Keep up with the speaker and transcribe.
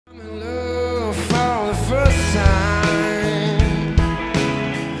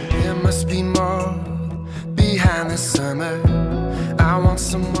the summer. I want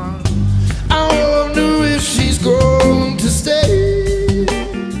someone. I wonder if she's going to stay.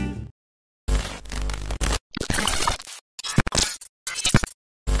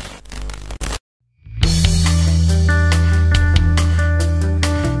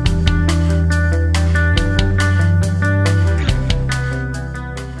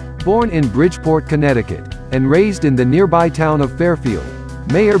 Born in Bridgeport, Connecticut, and raised in the nearby town of Fairfield,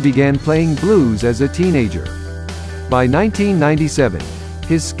 Mayer began playing blues as a teenager. By 1997,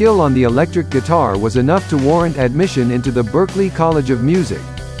 his skill on the electric guitar was enough to warrant admission into the Berklee College of Music,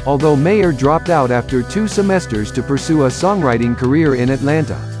 although Mayer dropped out after 2 semesters to pursue a songwriting career in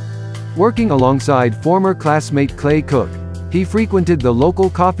Atlanta. Working alongside former classmate Clay Cook, he frequented the local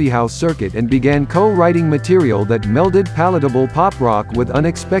coffeehouse circuit and began co-writing material that melded palatable pop rock with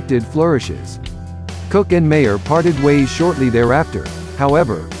unexpected flourishes. Cook and Mayer parted ways shortly thereafter,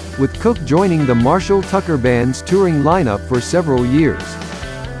 however, with Cook joining the Marshall Tucker Band's touring lineup for several years.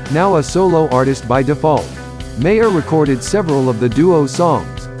 Now a solo artist by default, Mayer recorded several of the duo's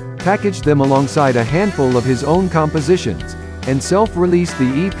songs, packaged them alongside a handful of his own compositions, and self-released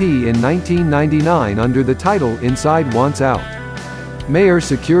the EP in 1999 under the title Inside Wants Out. Mayer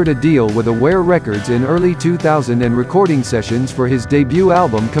secured a deal with Aware Records in early 2000 and recording sessions for his debut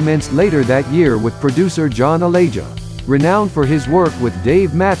album commenced later that year with producer John Alagia, renowned for his work with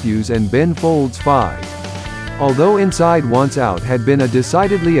Dave Matthews and Ben Folds 5. Although Inside Wants Out had been a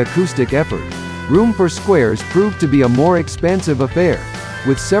decidedly acoustic effort, Room for Squares proved to be a more expansive affair,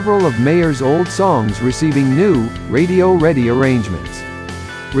 with several of Mayer's old songs receiving new, radio-ready arrangements.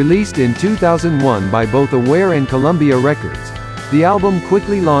 Released in 2001 by both Aware and Columbia Records, the album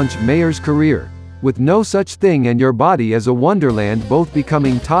quickly launched Mayer's career, with No Such Thing and Your Body as a Wonderland both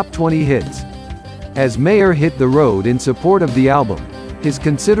becoming top 20 hits. As Mayer hit the road in support of the album, his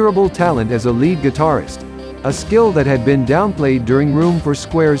considerable talent as a lead guitarist, a skill that had been downplayed during Room for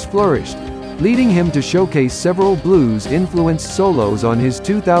Squares, flourished, leading him to showcase several blues-influenced solos on his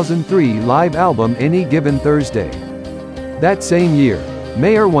 2003 live album Any Given Thursday. That same year,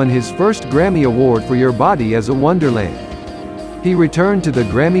 Mayer won his first Grammy Award for Your Body as a Wonderland. He returned to the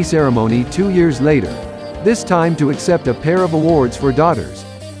Grammy ceremony 2 years later, this time to accept a pair of awards for Daughters,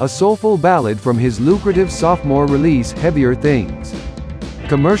 a soulful ballad from his lucrative sophomore release Heavier Things.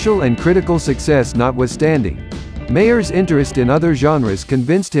 Commercial and critical success notwithstanding, Mayer's interest in other genres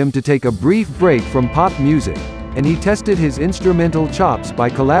convinced him to take a brief break from pop music, and he tested his instrumental chops by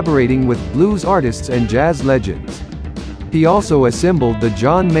collaborating with blues artists and jazz legends. He also assembled the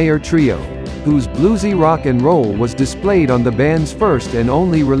John Mayer Trio, whose bluesy rock and roll was displayed on the band's first and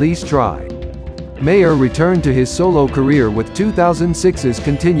only release Try. Mayer returned to his solo career with 2006's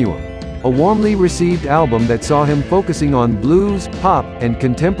Continuum, a warmly received album that saw him focusing on blues, pop, and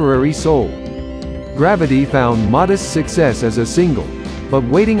contemporary soul. Gravity found modest success as a single, but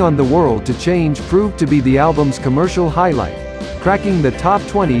Waiting on the World to Change proved to be the album's commercial highlight, cracking the top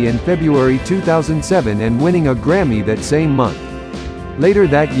 20 in February 2007 and winning a Grammy that same month. Later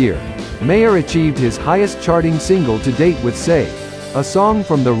that year, Mayer achieved his highest charting single to date with Say, a song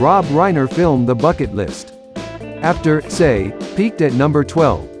from the Rob Reiner film The Bucket List. After Say peaked at number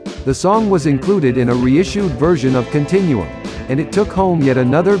 12, the song was included in a reissued version of Continuum, and it took home yet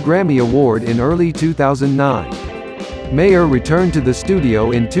another Grammy Award in early 2009. Mayer returned to the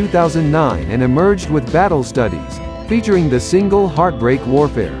studio in 2009 and emerged with Battle Studies, featuring the single Heartbreak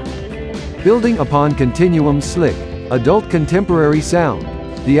Warfare. Building upon Continuum's slick, adult contemporary sound,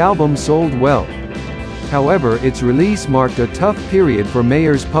 the album sold well. However, its release marked a tough period for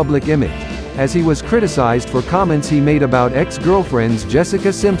Mayer's public image, as he was criticized for comments he made about ex-girlfriends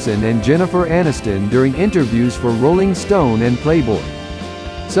Jessica Simpson and Jennifer Aniston during interviews for Rolling Stone and Playboy.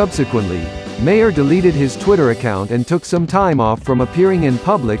 Subsequently, Mayer deleted his Twitter account and took some time off from appearing in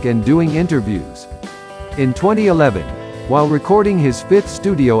public and doing interviews. In 2011, while recording his 5th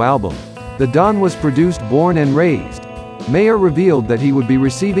studio album, The Don was produced, born and raised, Mayer revealed that he would be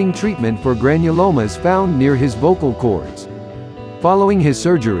receiving treatment for granulomas found near his vocal cords. Following his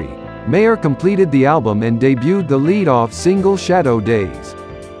surgery, Mayer completed the album and debuted the lead-off single Shadow Days.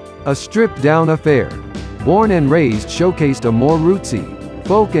 A stripped-down affair, Born and Raised showcased a more rootsy,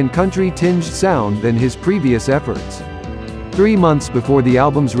 folk and country-tinged sound than his previous efforts. 3 months before the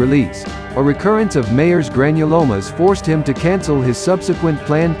album's release, a recurrence of Mayer's granulomas forced him to cancel his subsequent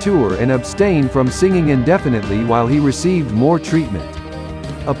planned tour and abstain from singing indefinitely while he received more treatment.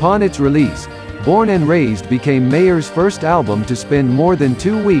 Upon its release, Born and Raised became Mayer's first album to spend more than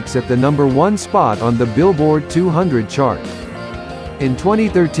 2 weeks at the #1 spot on the Billboard 200 chart. In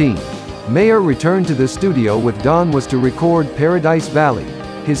 2013, Mayer returned to the studio with Don was to record Paradise Valley,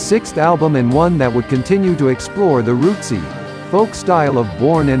 his sixth album and one that would continue to explore the rootsy, folk style of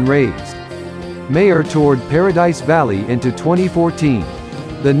Born and Raised. Mayer toured Paradise Valley into 2014.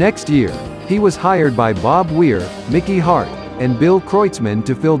 The next year, he was hired by Bob Weir, Mickey Hart, and Bill Kreutzmann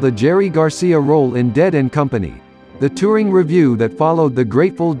to fill the Jerry Garcia role in Dead and Company, the touring review that followed the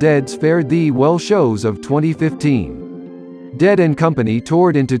Grateful Dead's Fare Thee Well shows of 2015. Dead and Company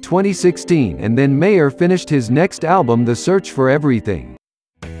toured into 2016 and then Mayer finished his next album The Search for Everything.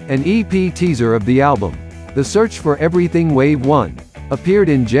 An EP teaser of the album, The Search for Everything Wave 1, appeared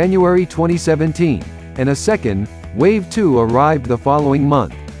in January 2017, and a second, Wave 2 arrived the following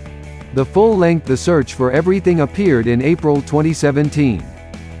month. The full-length The Search for Everything appeared in April 2017.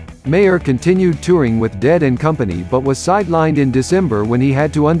 Mayer continued touring with Dead and Company but was sidelined in December when he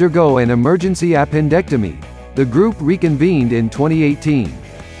had to undergo an emergency appendectomy. The group reconvened in 2018.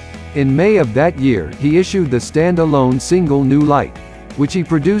 In May of that year he issued the standalone single New Light, which he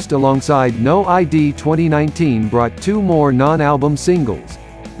produced alongside No ID. 2019 brought two more non-album singles,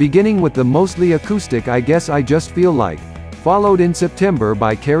 beginning with the mostly acoustic I Guess I Just Feel Like, followed in September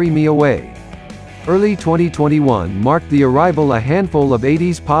by Carry Me Away. Early 2021 marked the arrival a handful of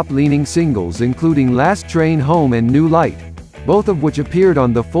 80s pop-leaning singles including Last Train Home and New Light, both of which appeared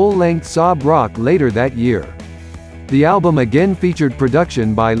on the full-length Sob Rock later that year. The album again featured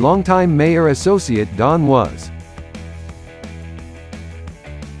production by longtime Mayer associate Don Was.